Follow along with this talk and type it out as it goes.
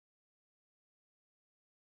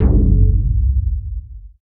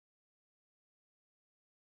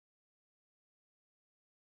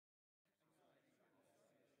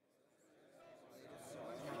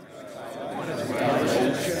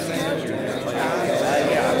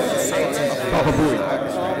Baba Booey.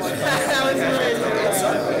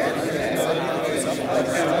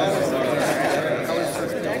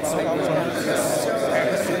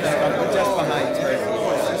 Just behind.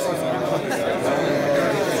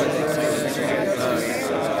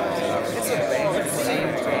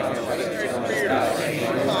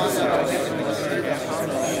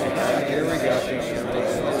 Here we go.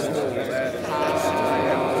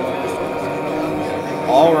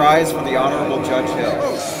 All rise for the Honorable Judge Hill.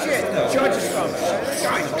 Oh shit, the judge is coming.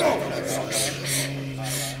 Guys, go!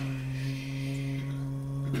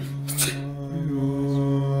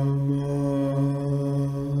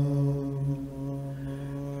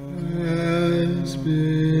 Has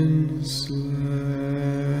been slain.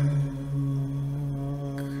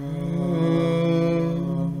 Come,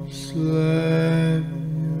 slam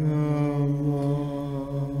your mark.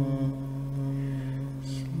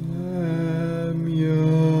 Slam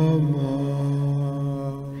your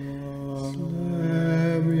mark.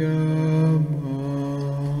 Slam your mark.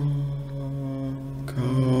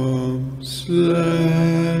 Come,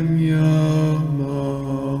 slam your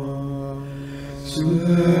mark.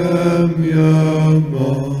 Slam your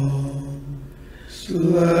mark.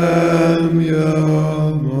 Slam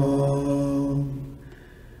your mark.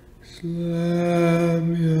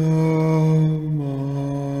 Slam your mark.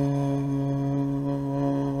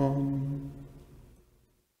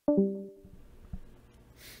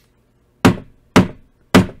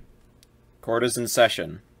 Court is in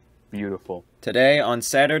session. Beautiful. Today, on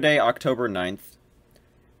Saturday, October 9th,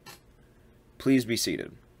 please be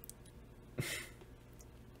seated.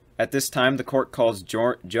 At this time, the court calls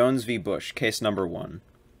Jones v. Bush, case number 1.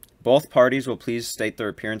 Both parties will please state their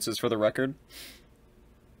appearances for the record.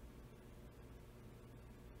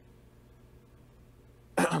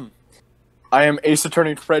 I am Ace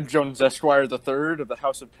Attorney Fred Jones Esquire III of the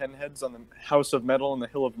House of Penheads on the House of Metal and the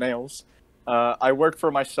Hill of Nails. I work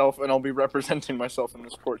for myself, and I'll be representing myself in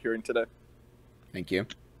this court hearing today. Thank you.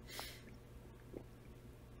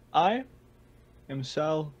 I am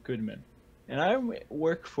Sal Goodman, and I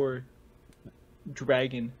work for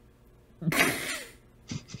Dragon.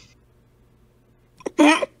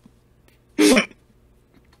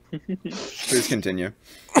 Please continue.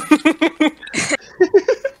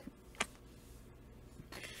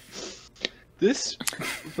 This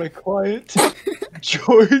is my client,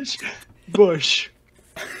 George Bush.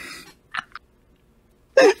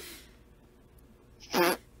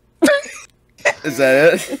 Is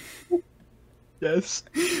that it? Yes.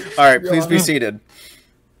 Alright, please be seated.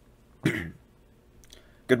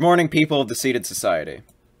 Good morning, people of the seated society.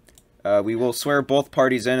 We will swear both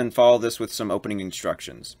parties in and follow this with some opening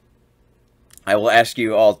instructions. I will ask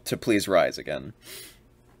you all to please rise again.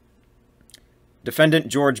 Defendant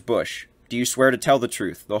George Bush, do you swear to tell the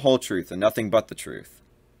truth, the whole truth, and nothing but the truth?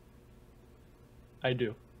 I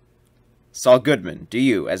do. Saul Goodman, do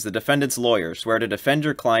you, as the defendant's lawyer, swear to defend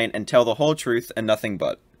your client and tell the whole truth and nothing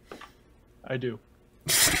but? I do.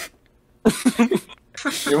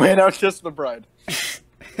 You may now kiss the bride.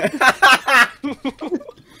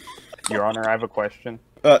 Your Honor, I have a question.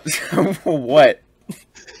 What?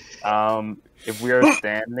 If we are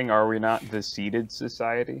standing, are we not the seated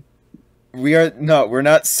society? No, we're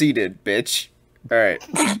not seated, bitch. Alright.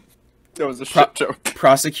 That was a shit joke.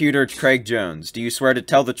 Prosecutor Craig Jones, do you swear to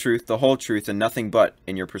tell the truth, the whole truth, and nothing but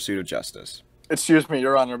in your pursuit of justice? Excuse me,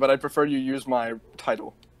 Your Honor, but I prefer you use my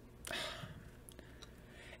title.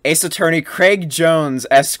 Ace Attorney Craig Jones,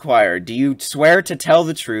 Esquire, do you swear to tell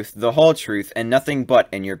the truth, the whole truth, and nothing but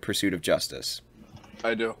in your pursuit of justice?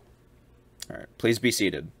 I do. Alright, please be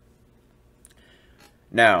seated.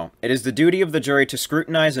 Now, it is the duty of the jury to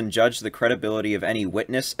scrutinize and judge the credibility of any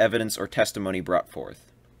witness, evidence, or testimony brought forth.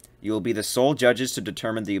 You will be the sole judges to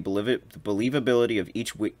determine the believability of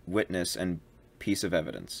each witness and piece of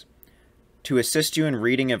evidence. To assist you in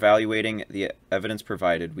reading and evaluating the evidence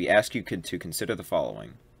provided, we ask you to consider the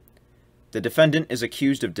following. The defendant is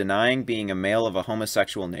accused of denying being a male of a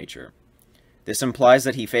homosexual nature. This implies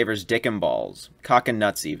that he favors dick and balls, cock and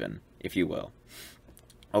nuts even, if you will,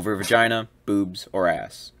 over vagina, boobs, or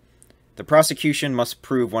ass. The prosecution must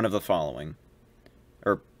prove one of the following,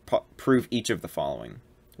 or prove each of the following.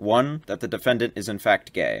 1, that the defendant is in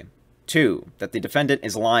fact gay. 2, that the defendant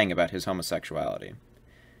is lying about his homosexuality.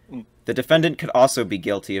 The defendant could also be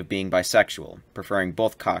guilty of being bisexual, preferring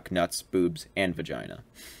both cock, nuts, boobs, and vagina.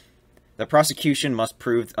 The prosecution must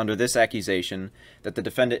prove under this accusation that the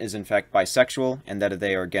defendant is in fact bisexual and that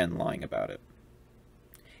they are again lying about it.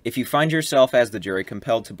 If you find yourself as the jury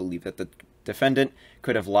compelled to believe that the defendant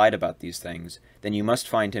could have lied about these things, then you must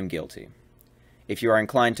find him guilty. If you are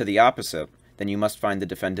inclined to the opposite, then you must find the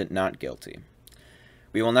defendant not guilty.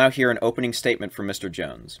 We will now hear an opening statement from Mr.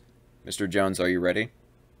 Jones. Mr. Jones, are you ready?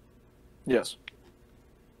 Yes.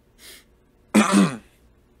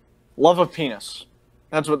 Love of penis.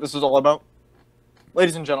 That's what this is all about.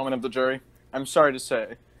 Ladies and gentlemen of the jury, I'm sorry to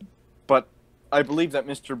say, but I believe that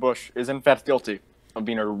Mr. Bush is in fact guilty of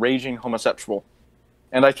being a raging homosexual.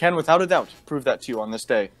 And I can, without a doubt, prove that to you on this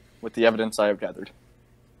day with the evidence I have gathered.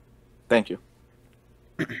 Thank you.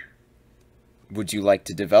 Would you like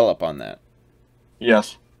to develop on that?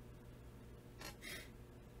 Yes.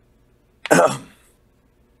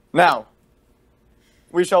 Now,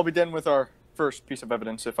 we shall begin with our first piece of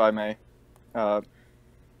evidence, if I may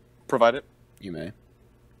provide it. You may.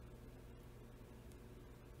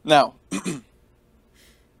 Now,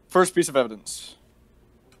 first piece of evidence.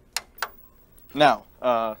 Now,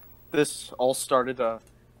 this all started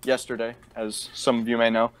yesterday, as some of you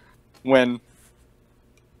may know, when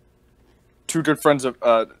two good friends of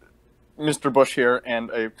Mr. Bush here and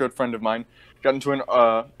a good friend of mine got into an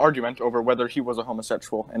argument over whether he was a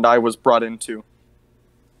homosexual, and I was brought in to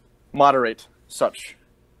moderate such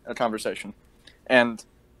a conversation. And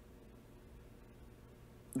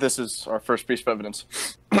this is our first piece of evidence.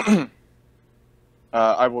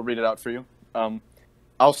 I will read it out for you.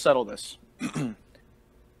 I'll settle this.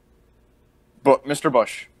 But Mr.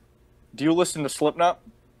 Bush, do you listen to Slipknot?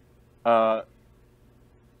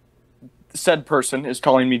 Said person is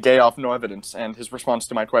calling me gay off no evidence, and his response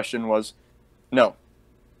to my question was no.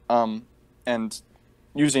 And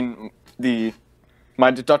using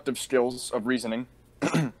my deductive skills of reasoning,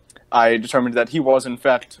 I determined that he was in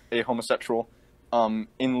fact a homosexual,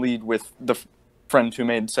 in lead with the friend who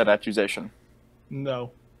made said accusation.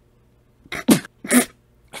 No.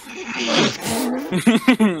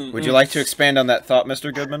 Would you like to expand on that thought,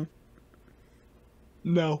 Mr. Goodman?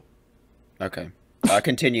 No. Okay.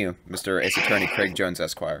 Continue, Mr. Ace Attorney Craig Jones,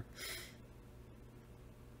 Esquire.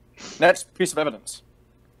 Next piece of evidence.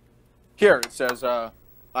 Here it says,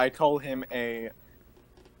 I call him a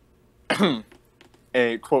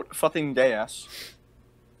quote fucking gay ass.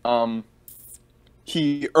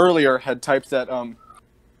 He earlier had typed that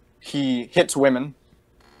he hits women,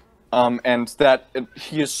 and that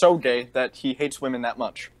he is so gay that he hates women that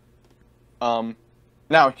much.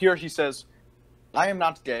 Now here he says, I am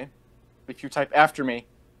not gay. If you type after me,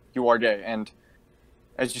 you are gay. And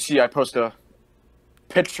as you see, I post a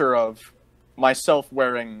picture of myself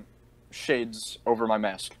wearing shades over my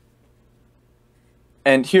mask.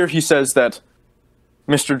 And here he says that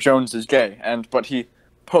Mr. Jones is gay, but he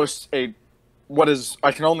posts what is,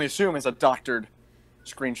 I can only assume, is a doctored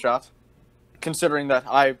screenshot, considering that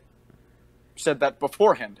I said that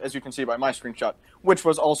beforehand, as you can see by my screenshot, which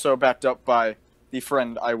was also backed up by the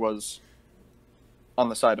friend I was on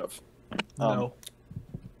the side of. No.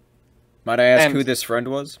 Might I ask who this friend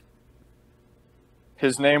was?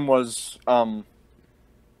 His name was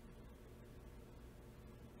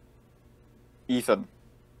Ethan.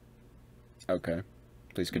 Okay.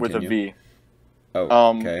 Please continue. With a V.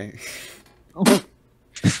 Oh, okay.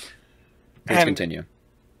 Please continue.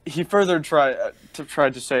 He further tried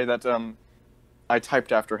to say that I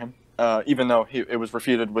typed after him, even though it was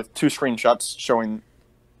refuted with two screenshots showing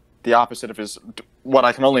the opposite of what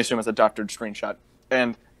I can only assume is a doctored screenshot.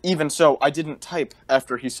 And even so, I didn't type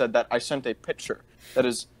after he said that. I sent a picture. That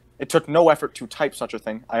is, it took no effort to type such a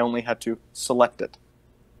thing. I only had to select it.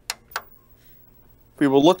 We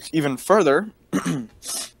will look even further.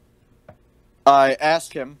 I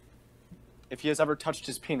asked him if he has ever touched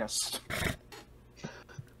his penis.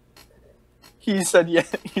 He said, yeah.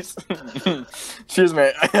 Excuse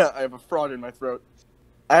me, I have a frog in my throat.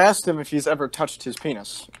 I asked him if he's ever touched his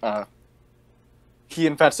penis. He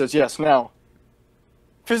in fact says yes. Now,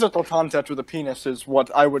 physical contact with a penis is what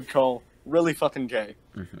I would call really fucking gay.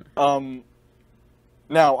 Mm-hmm.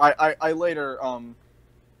 Now, I later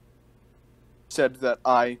said that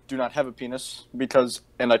I do not have a penis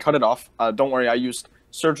and I cut it off. Don't worry, I used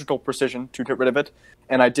surgical precision to get rid of it,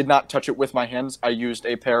 and I did not touch it with my hands. I used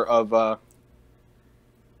a pair of,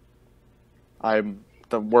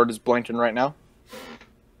 the word is blanking right now.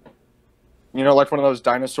 You know, like one of those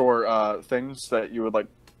dinosaur things that you would, like,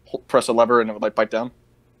 press a lever and it would, like, bite down?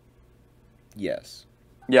 Yes.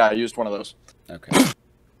 Yeah, I used one of those. Okay.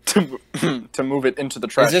 to move it into the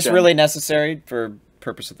trash Is this can. really necessary for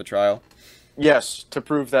purpose of the trial? Yes, to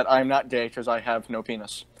prove that I'm not gay because I have no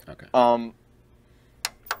penis. Okay.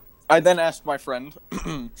 I then asked my friend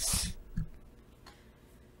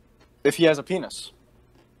if he has a penis.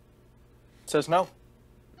 Says no.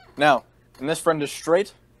 Now, and this friend is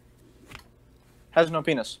straight, has no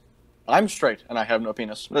penis. I'm straight, and I have no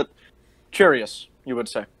penis. But curious, you would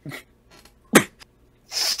say.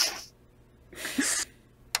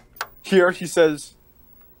 Here he says,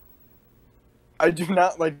 I do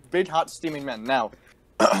not like big, hot, steaming men. Now,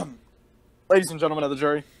 ladies and gentlemen of the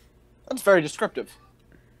jury, that's very descriptive.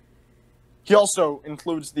 He also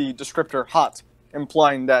includes the descriptor hot,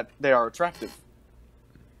 implying that they are attractive.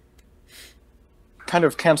 Kind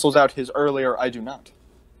of cancels out his earlier I do not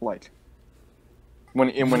like when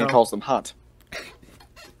he calls them hot.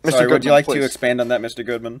 Sorry, would you Goodman, like please. to expand on that, Mr.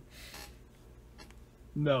 Goodman?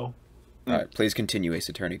 No. All right, please continue, Ace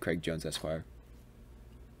Attorney Craig Jones, Esquire.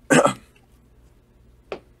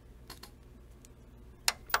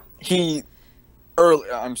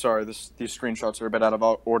 I'm sorry, these screenshots are a bit out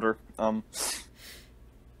of order.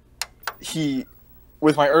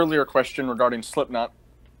 With my earlier question regarding Slipknot,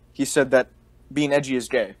 he said that being edgy is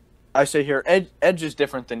gay. I say here, edge is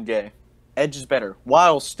different than gay. Edge is better.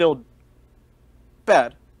 While still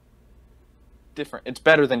bad, different. It's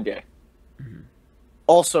better than gay. Mm-hmm.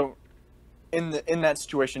 Also, in that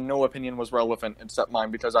situation, no opinion was relevant except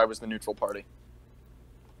mine because I was the neutral party.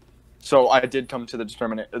 So I did come to the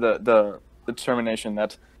determination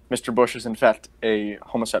that Mr. Bush is in fact a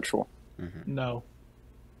homosexual. Mm-hmm. No.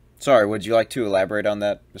 Sorry, would you like to elaborate on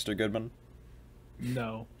that, Mr. Goodman?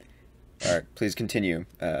 No. All right, please continue,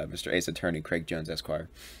 Mr. Ace Attorney Craig Jones, Esquire.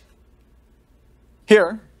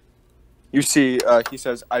 Here, you see, he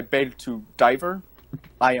says, I beg to diver.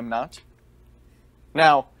 I am not.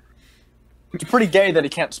 Now, it's pretty gay that he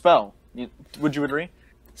can't spell. Would you agree?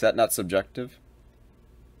 Is that not subjective?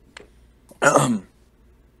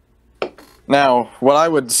 Now, what I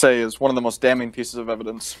would say is one of the most damning pieces of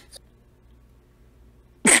evidence.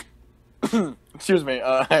 Excuse me,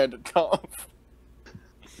 I had to cough.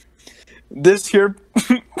 This here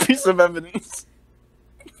piece of evidence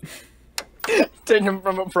taken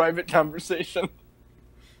from a private conversation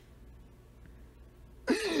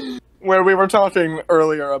where we were talking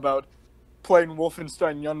earlier about playing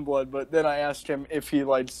Wolfenstein Youngblood, but then I asked him if he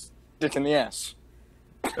likes dick in the ass.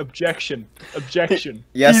 Objection. Objection.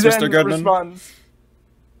 Yes, He Mr. then Goodman? responds,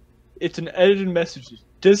 It's an edited message.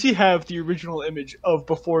 Does he have the original image of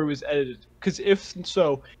before it was edited? Because if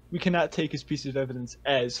so, we cannot take his piece of evidence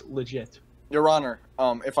as legit. Your Honor,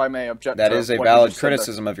 if I may object That to is a what you valid just said there.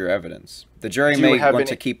 criticism of your evidence. The jury Do you may have want any-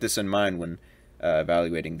 to keep this in mind when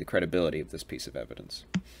evaluating the credibility of this piece of evidence.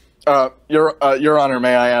 Your Honor,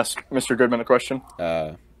 may I ask Mr. Goodman a question?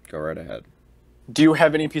 Go right ahead. Do you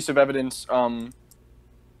have any piece of evidence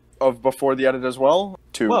of before the edit as well?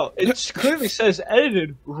 Well, it clearly says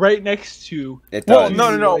edited right next to. It Well,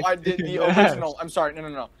 does. no. Like, The ass. original. I'm sorry.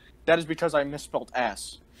 No. That is because I misspelled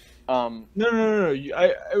ass. No.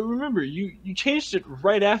 I remember you changed it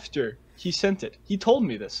right after he sent it. He told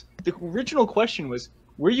me this. The original question was,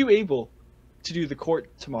 "Were you able to do the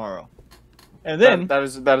court tomorrow?" And then that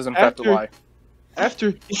is in fact a after- lie.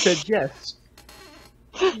 after he said yes,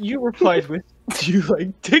 you replied with, "Do you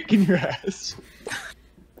like dick in your ass?"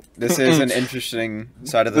 This is an interesting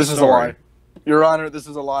side of the This is a story. lie. Your Honor, this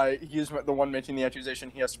is a lie. He is the one making the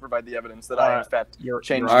accusation. He has to provide the evidence that I, in fact,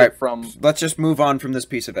 changed All right. it from... Let's just move on from this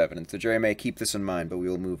piece of evidence. The jury may keep this in mind, but we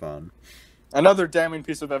will move on. Another damning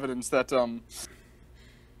piece of evidence that,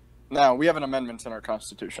 Now, we have an amendment in our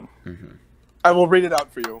Constitution. Mm-hmm. I will read it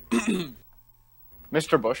out for you.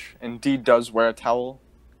 Mr. Bush indeed does wear a towel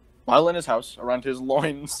while in his house around his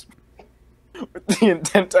loins with the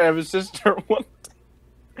intent to have his sister one...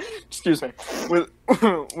 Excuse me.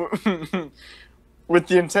 With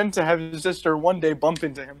the intent to have his sister one day bump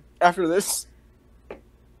into him. After this,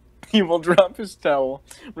 he will drop his towel,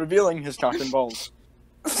 revealing his cock and balls,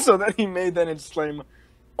 so that he may then exclaim,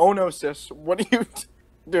 "Oh no, sis, what are you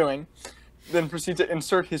doing?" Then proceed to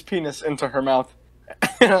insert his penis into her mouth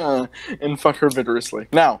and fuck her vigorously.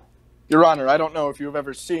 Now, Your Honor, I don't know if you've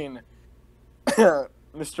ever seen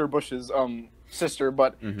Mr. Bush's sister,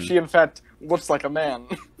 but she in fact looks like a man.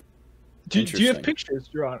 Do you have Interesting. pictures,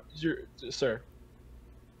 Your Honor, sir?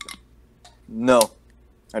 No,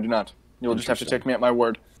 I do not. You'll just have to take me at my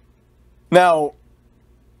word. Now,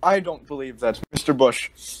 I don't believe that, Mr. Bush.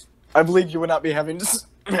 I believe you would not be having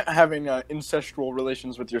incestual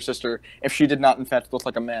relations with your sister if she did not, in fact, look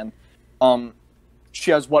like a man.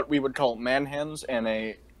 She has what we would call man hands,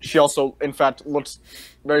 and she also, in fact, looks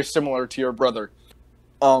very similar to your brother.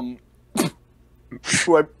 Who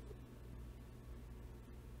I...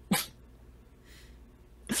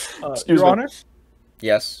 Excuse Your me. Honor,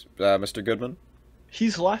 Yes, Mr. Goodman?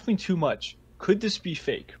 he's laughing too much. Could this be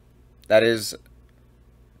fake? That is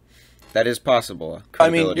possible. I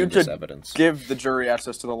mean, Credibility you of this could evidence. give the jury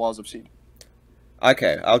access to the laws of seed.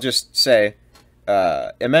 Okay, I'll just say,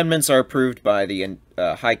 amendments are approved by the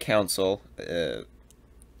High Council,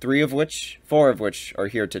 four of which are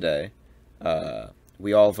here today.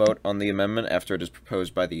 we all vote on the amendment after it is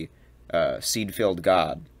proposed by the seed-filled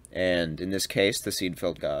god. And in this case, the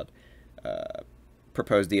seed-filled god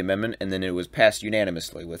proposed the amendment, and then it was passed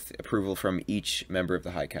unanimously with approval from each member of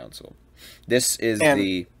the High Council. This is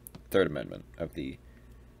the third amendment of the...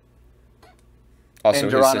 Also,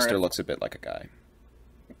 his sister looks a bit like a guy.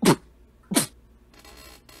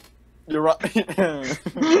 Your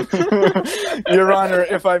Honor,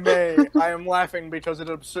 if I may, I am laughing because it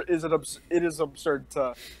is absurd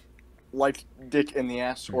to like dick in the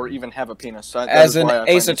ass or even have a penis. As an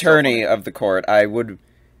ace attorney of the court, I would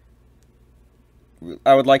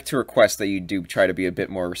like to request that you do try to be a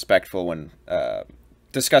bit more respectful when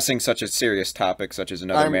discussing such a serious topic such as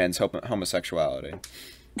another man's homosexuality.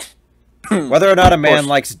 Whether or not a man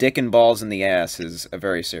likes dick and balls in the ass is a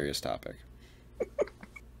very serious topic.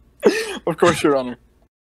 Of course, Your Honor.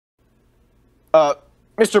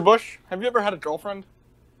 Mr. Bush, have you ever had a girlfriend?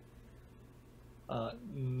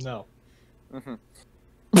 No. Mm-hmm.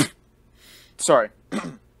 Sorry.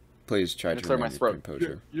 Please try to remain your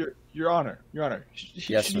composure. Your Honor.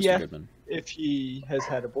 Yes, Mr. Goodman. If he has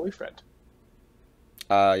had a boyfriend.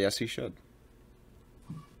 Yes, he should.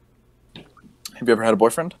 Have you ever had a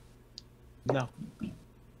boyfriend? No.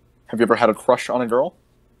 Have you ever had a crush on a girl?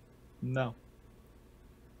 No.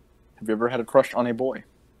 Have you ever had a crush on a boy?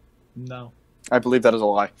 No. I believe that is a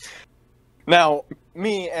lie. Now,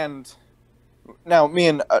 me and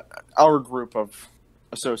our group of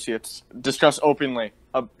associates discuss openly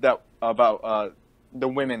about the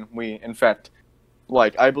women we, in fact,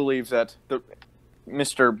 like. I believe that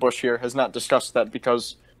Mr. Bush here has not discussed that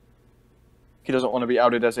because he doesn't want to be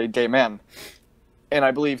outed as a gay man. And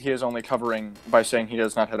I believe he is only covering by saying he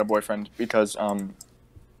does not have a boyfriend because,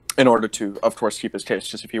 in order to, of course, keep his case.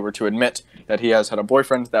 Just if he were to admit that he has had a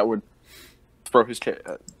boyfriend, that would throw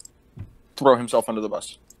himself under the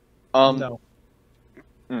bus. No.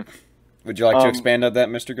 Would you like to expand on that,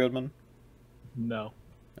 Mr. Goodman? No.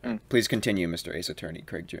 Please continue, Mr. Ace Attorney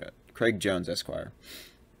Craig Jones, Esquire.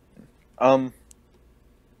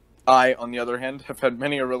 I, on the other hand, have had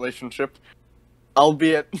many a relationship,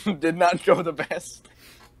 albeit did not go the best.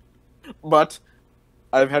 But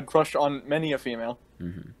I've had crush on many a female.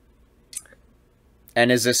 Mm-hmm.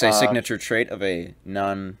 And is this a signature trait of a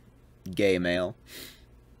non-gay male?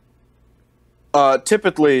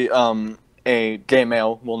 Typically, a gay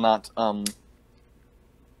male will not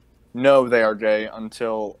know they are gay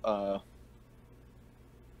until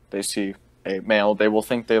they see a male. They will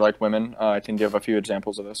think they like women. I can give a few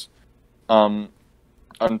examples of this.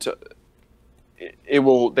 Until they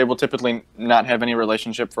will typically not have any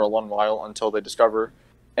relationship for a long while until they discover.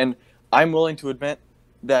 And I'm willing to admit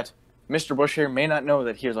that Mr. Bush here may not know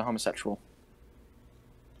that he is a homosexual.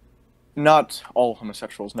 Not all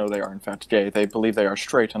homosexuals know they are in fact gay. They believe they are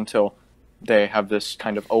straight until they have this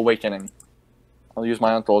kind of awakening. I'll use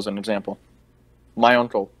my uncle as an example. My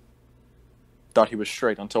uncle thought he was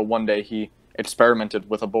straight until one day he experimented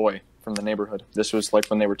with a boy from the neighborhood. This was like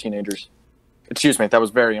when they were teenagers. Excuse me, that was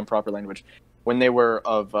very improper language. When they were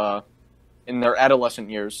in their adolescent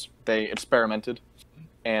years, they experimented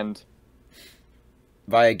and...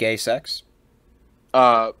 Via gay sex?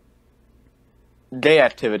 Gay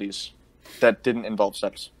activities that didn't involve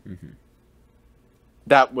sex. Mm-hmm.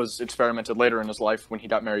 That was experimented later in his life when he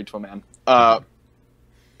got married to a man.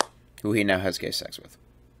 Who he now has gay sex with.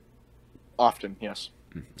 Often, yes.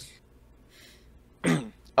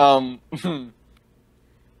 Mm-hmm.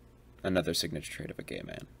 Another signature trait of a gay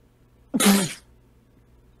man.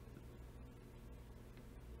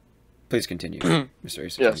 Please continue, Mr.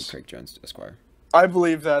 Ace Attorney Craig Jones, Esquire. I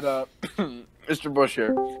believe that Mr. Bush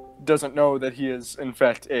here doesn't know that he is, in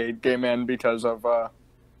fact, a gay man because of, well,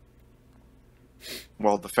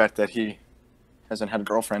 the fact that he hasn't had a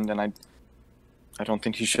girlfriend, and I don't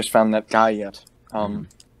think he's just found that guy yet.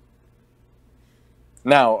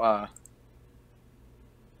 Now,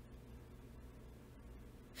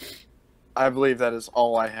 I believe that is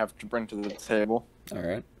all I have to bring to the table. All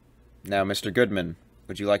right. Now, Mr. Goodman,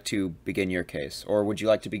 would you like to begin your case? Or would you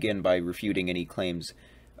like to begin by refuting any claims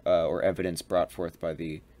or evidence brought forth by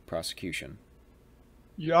the prosecution?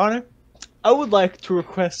 Your Honor, I would like to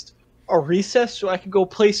request a recess so I can go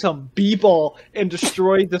play some b-ball and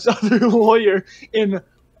destroy this other lawyer in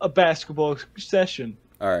a basketball session.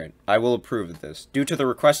 All right, I will approve of this. Due to the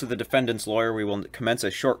request of the defendant's lawyer, we will commence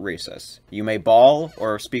a short recess. You may bawl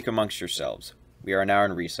or speak amongst yourselves. We are now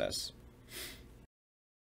in recess.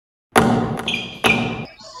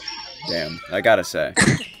 Damn, I gotta say,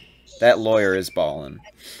 that lawyer is ballin'.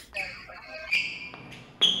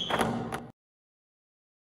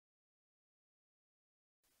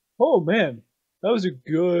 Oh man, that was a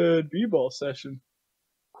good b-ball session.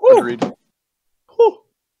 Agreed. Whew.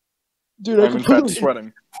 Dude, I'm in fact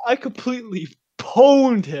sweating. I completely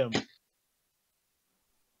pwned him.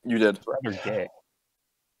 You did. Rather gay.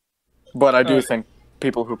 But I do Alright. think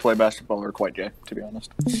people who play basketball are quite gay, to be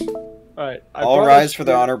honest. Alright. All rise for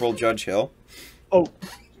the Honorable Judge Hill. Oh,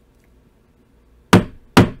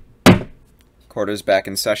 Court is back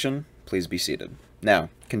in session. Please be seated. Now,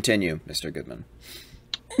 continue, Mr. Goodman.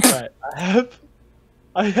 alright.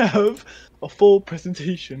 I have a full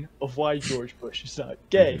presentation of why George Bush is not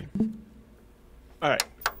gay. Alright.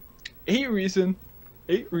 8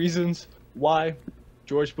 reasons why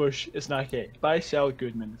George Bush is not gay by Sal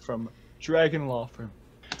Goodman from Dragon Law Firm.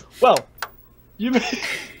 Well, you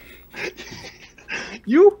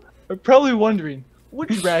are probably wondering what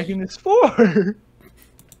Dragon is for.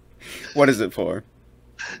 What is it for?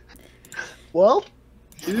 Well,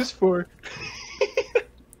 it is for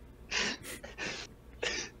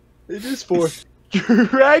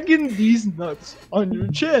dragging these nuts on your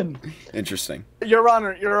chin. Interesting. Your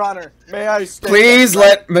Honor, may I state Please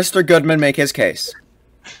let Mr. Goodman make his case.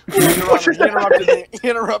 Your Honor, he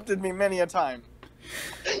interrupted me many a time.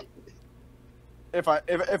 If I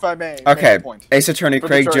may. make Okay, a point. Ace Attorney For the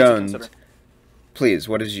Craig jury to Jones. consider. Please,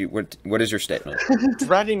 what is your statement?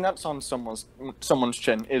 Dragging nuts on someone's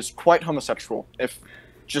chin is quite homosexual. If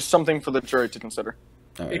just something for the jury to consider.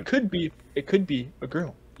 All right. It could be a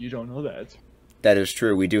girl. You don't know that. That is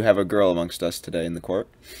true. We do have a girl amongst us today in the court.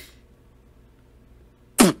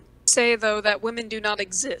 Say, though, that women do not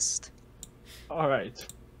exist. Alright.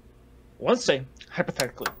 Let's say,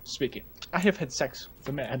 hypothetically speaking, I have had sex with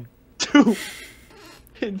a man. 2.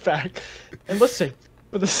 In fact. And let's say,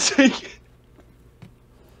 for the sake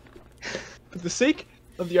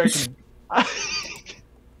of the argument,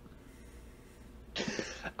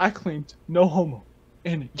 I claimed no homo.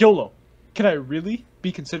 And YOLO. Can I really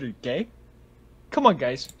be considered gay? Come on,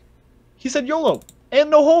 guys. He said YOLO and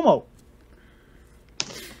no homo.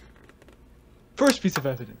 First piece of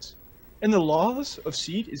evidence. In the laws of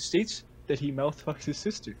seed, it states that he mouthfucks his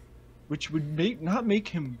sister, which would not make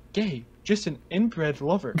him gay, just an inbred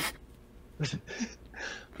lover. But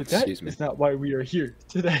that Excuse me. is not why we are here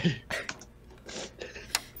today.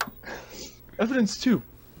 Evidence 2.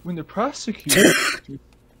 When the prosecutor...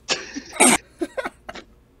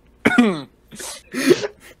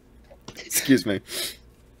 Excuse me.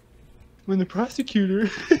 When the prosecutor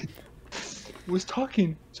was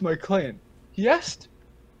talking to my client, he asked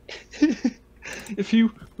if he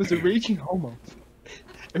was a raging homo.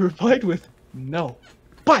 I replied with no,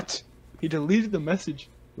 but he deleted the message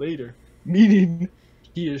later, meaning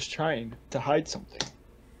he is trying to hide something.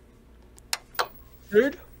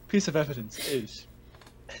 Third piece of evidence is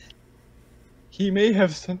he may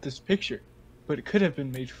have sent this picture, but it could have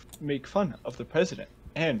been make fun of the president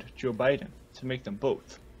and Joe Biden to make them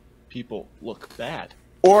both people look bad.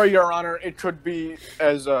 Or, Your Honor, it could be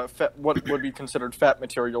as what would be considered fat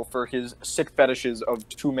material for his sick fetishes of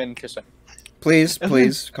 2 men kissing. Please,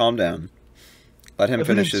 calm down. Let him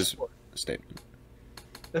finish his Evidence 4. statement.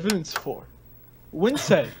 Evidence 4. When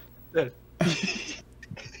said that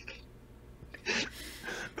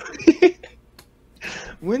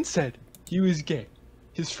when said he was gay,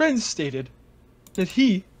 his friends stated that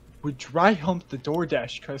he would dry hump the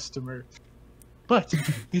DoorDash customer, but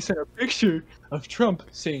he sent a picture of Trump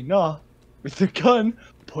saying nah with a gun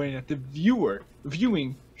pointing at the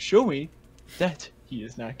viewing, showing that he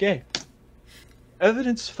is not gay.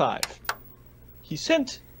 Evidence 5. He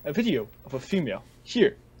sent a video of a female.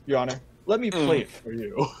 Here, Your Honor, let me play it for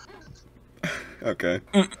you. Okay.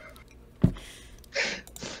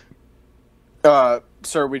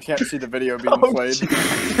 Sir, we can't see the video being Oh, played.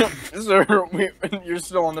 Sir, you're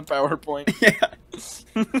still on the PowerPoint. Yeah.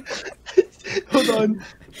 Hold on.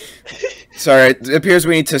 Sorry, it appears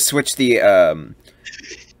we need to switch the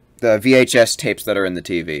VHS tapes that are in the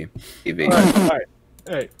TV.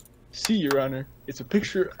 Alright. See, Your Honor, it's a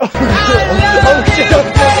picture of oh shit!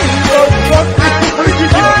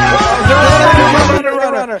 Your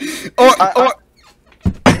Honor,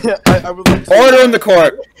 I would like to Order in the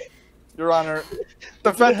court. Your Honor,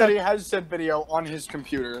 the fact that he has said video on his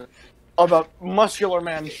computer of a muscular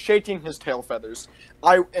man shaking his tail feathers,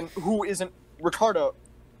 and who isn't Ricardo,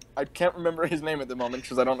 I can't remember his name at the moment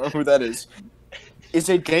because I don't know who that is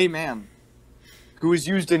a gay man who is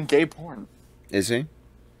used in gay porn. Is he?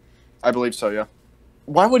 I believe so, yeah.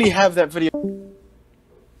 Why would he have that video?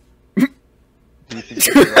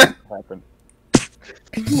 Happened.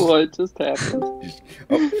 What just happened?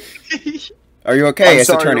 Are you okay? I'm It's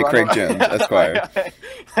sorry, Attorney Your Craig Honor. Jones, Esquire.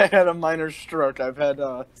 I had a minor stroke. I've had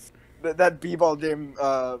that b-ball game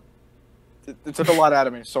it took a lot out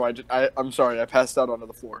of me, so I'm sorry. I passed out onto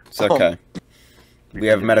the floor. It's okay. We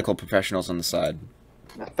have medical professionals on the side.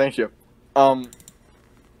 Thank you.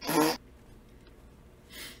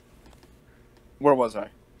 Where was I?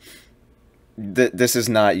 This is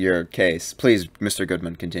not your case. Please, Mr.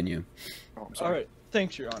 Goodman, continue. Oh, I'm sorry. All right.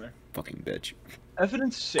 Thanks, Your Honor. Fucking bitch.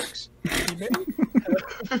 Evidence 6.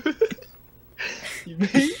 He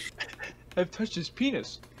may have touched his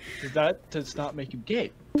penis, but that does not make him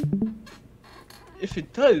gay. If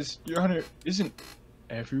it does, Your Honor, isn't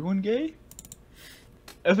everyone gay?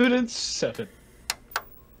 Evidence 7.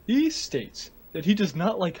 He states that he does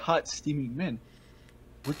not like hot, steaming men,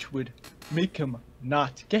 which would make him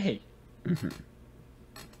not gay.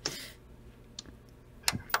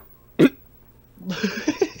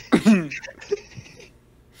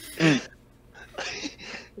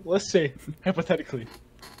 Let's say, hypothetically,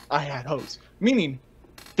 I had hose, meaning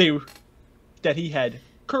that he had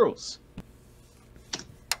curls.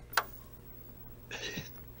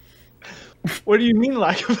 What do you mean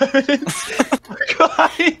lack of evidence?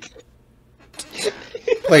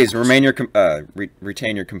 Please retain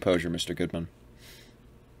your composure, Mr. Goodman.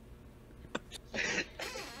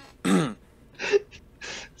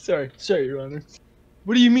 Sorry, Your Honor.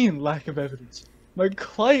 What do you mean lack of evidence? My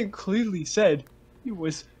client clearly said he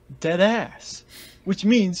was dead ass, which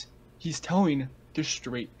means he's telling the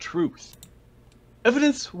straight truth.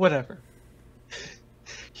 Evidence, whatever.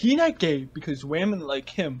 He not gay because women like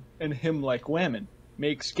him and him like women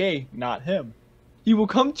makes gay not him. He will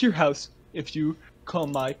come to your house if you call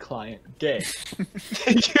my client gay.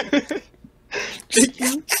 Thank you. Thank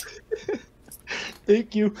you.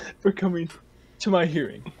 Thank you for coming to my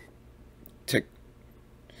hearing.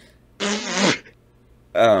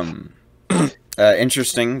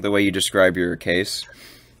 Interesting the way you describe your case.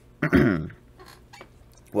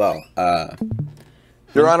 Well,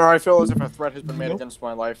 Your Honor, I feel as if a threat has been made against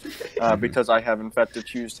my life because I have in fact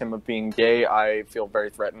accused him of being gay. I feel very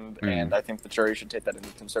threatened, and I think the jury should take that into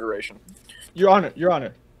consideration. Your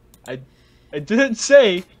Honor, I didn't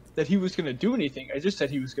say that he was gonna do anything. I just said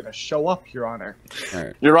he was gonna show up, Your Honor. all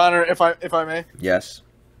right. Your Honor, if I may. Yes.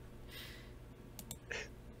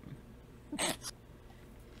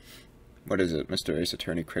 What is it, Mr. Ace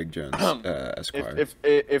Attorney Craig Jones, Esquire?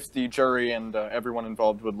 If the jury and everyone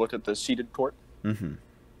involved would look at the seated court. Mm-hmm.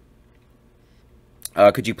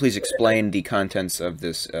 Could you please explain the contents of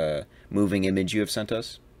this moving image you have sent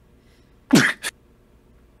us?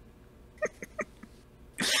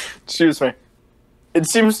 Excuse me. It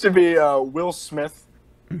seems to be Will Smith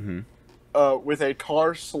with a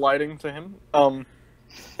car sliding to him,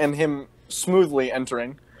 and him smoothly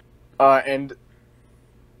entering. And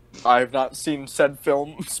I have not seen said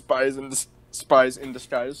film, Spies in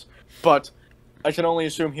Disguise, but I can only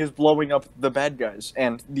assume he is blowing up the bad guys,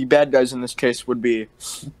 and the bad guys in this case would be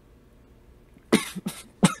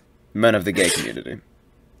Men of the gay community.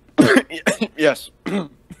 yes.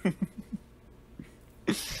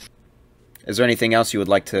 Is there anything else you would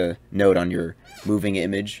like to note on your moving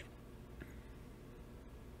image?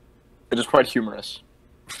 It is quite humorous.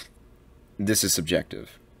 This is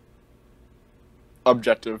subjective.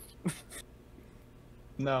 Objective.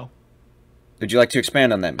 No. Would you like to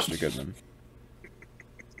expand on that, Mr. Goodman?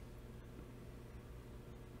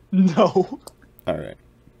 No. All right.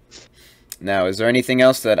 Now, is there anything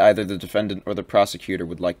else that either the defendant or the prosecutor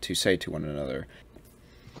would like to say to one another?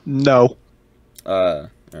 No. All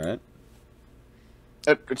right.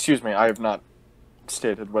 Excuse me, I have not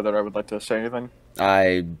stated whether I would like to say anything.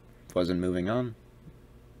 I wasn't moving on.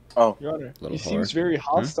 Oh, Your Honor, Little he seems whore. very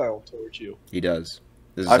hostile towards you. He does.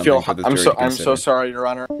 This is I feel. something for the I'm jury so. to I'm so consider. sorry, Your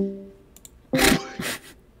Honor.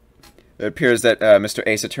 It appears that Mr.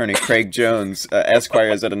 Ace Attorney Craig Jones, Esquire,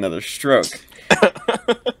 has had another stroke.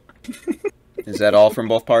 Is that all from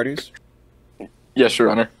both parties? Yes, Your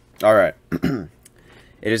Honor. All right.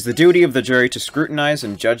 It is the duty of the jury to scrutinize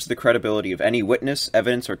and judge the credibility of any witness,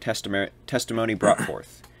 evidence, or testimony brought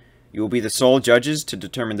forth. You will be the sole judges to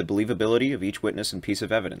determine the believability of each witness and piece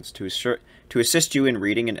of evidence. To assist you in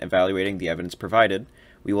reading and evaluating the evidence provided,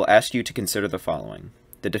 we will ask you to consider the following.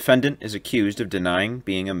 The defendant is accused of denying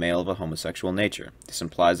being a male of a homosexual nature. This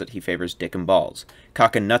implies that he favors dick and balls,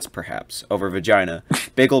 cock and nuts perhaps, over vagina,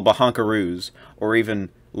 bagel bahonkaroos, or even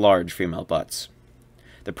large female butts.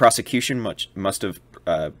 The prosecution must have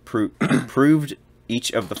proved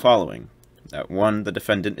each of the following. That 1, the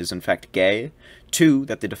defendant is in fact gay. 2,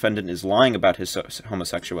 that the defendant is lying about his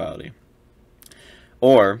homosexuality.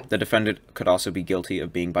 Or, the defendant could also be guilty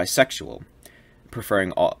of being bisexual,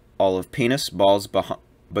 preferring all of penis, balls,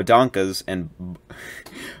 badonkas, and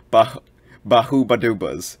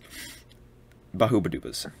bahubadubas.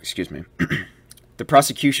 Bahubadubas. Excuse me. The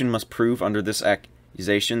prosecution must prove under this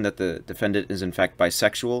accusation that the defendant is in fact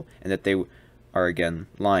bisexual and that they are again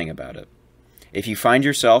lying about it. If you find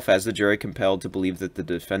yourself, as the jury, compelled to believe that the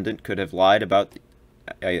defendant could have lied about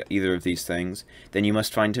either of these things, then you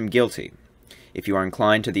must find him guilty. If you are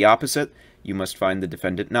inclined to the opposite, you must find the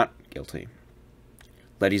defendant not guilty.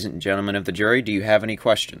 Ladies and gentlemen of the jury, do you have any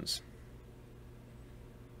questions?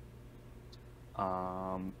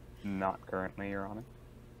 Not currently, Your Honor.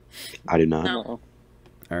 I do not. No.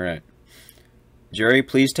 All right. Jury,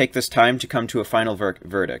 please take this time to come to a final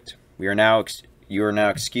verdict. You are now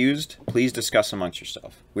excused. Please discuss amongst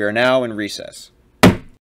yourself. We are now in recess.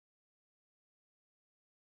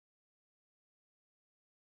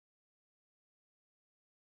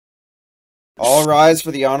 All rise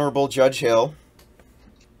for the Honorable Judge Hill.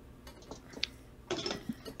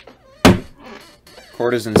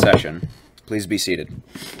 Court is in session. Please be seated.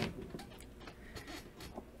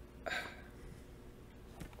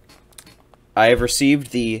 I have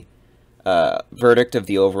received the verdict of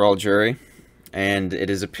the overall jury, and it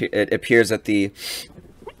appears that the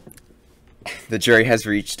jury has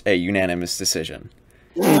reached a unanimous decision.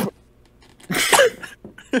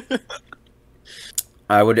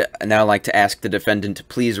 I would now like to ask the defendant to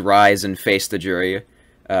please rise and face the jury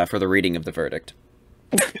for the reading of the verdict.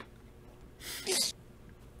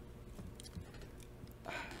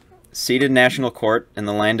 Seated National Court in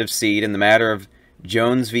the Land of Seed in the matter of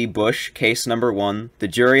Jones v. Bush, case number 1, the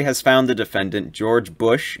jury has found the defendant, George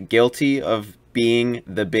Bush, guilty of being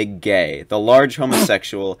the big gay, the large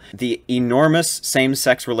homosexual, the enormous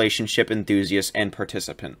same-sex relationship enthusiast and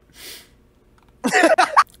participant.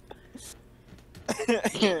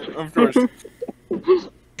 Of course. Well,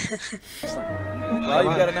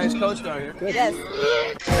 you've got a nice coach down here. Yes.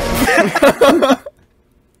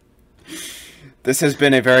 This has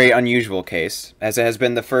been a very unusual case, as it has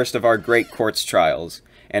been the first of our great court's trials,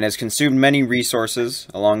 and has consumed many resources,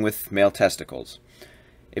 along with male testicles.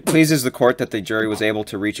 It pleases the court that the jury was able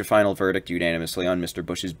to reach a final verdict unanimously on Mr.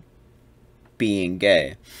 Bush's being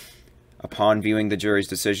gay. Upon viewing the jury's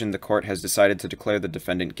decision, the court has decided to declare the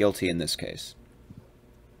defendant guilty in this case.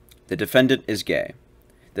 The defendant is gay.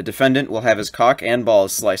 The defendant will have his cock and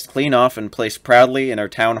balls sliced clean off and placed proudly in our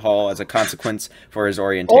town hall as a consequence for his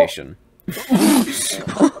orientation.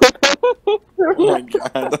 Oh my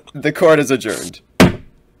god. The court is adjourned.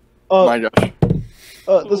 Oh my gosh.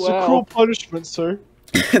 This is a cruel punishment, sir.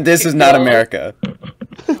 This is not America.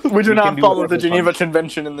 We do not do follow the whatever Geneva punishment.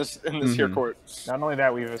 Convention in this here court. Not only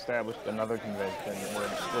that, we've established another convention where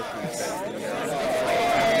it explicitly says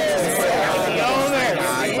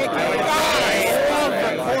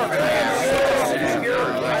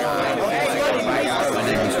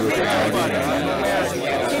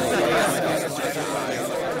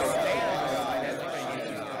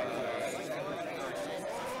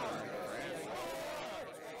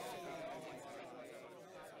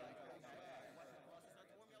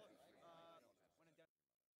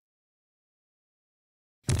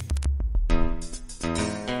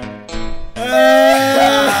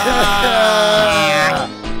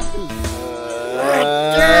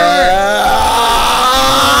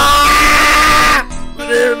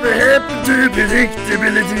Whatever happened to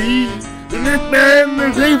predictability? The man, the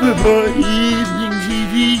paper boy, evening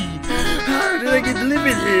TV. How did I get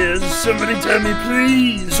delivered here? Somebody tell me,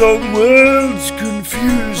 please. All the world's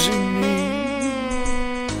confusing me.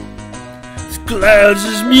 This cloud's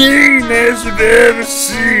as mean as I've ever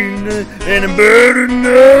seen, and a bird who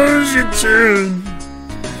knows your tune.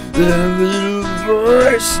 The little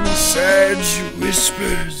voice inside you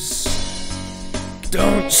whispers,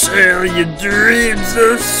 don't sell your dreams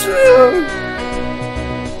so soon.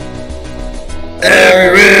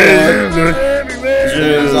 Everywhere you look,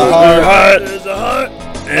 there's a heart,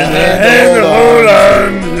 and a hand to hold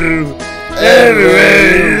on to. Everywhere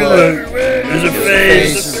you look, there's a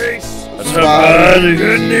face of somebody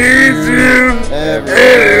who needs you.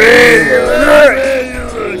 Everywhere you look,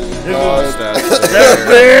 that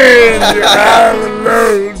means you're all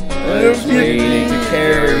alone. There's need to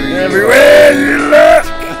carry everywhere you look.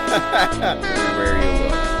 Everywhere you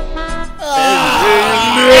look.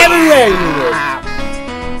 Everywhere you look.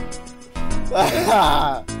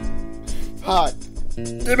 Fuck.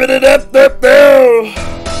 Dip it up, up, down.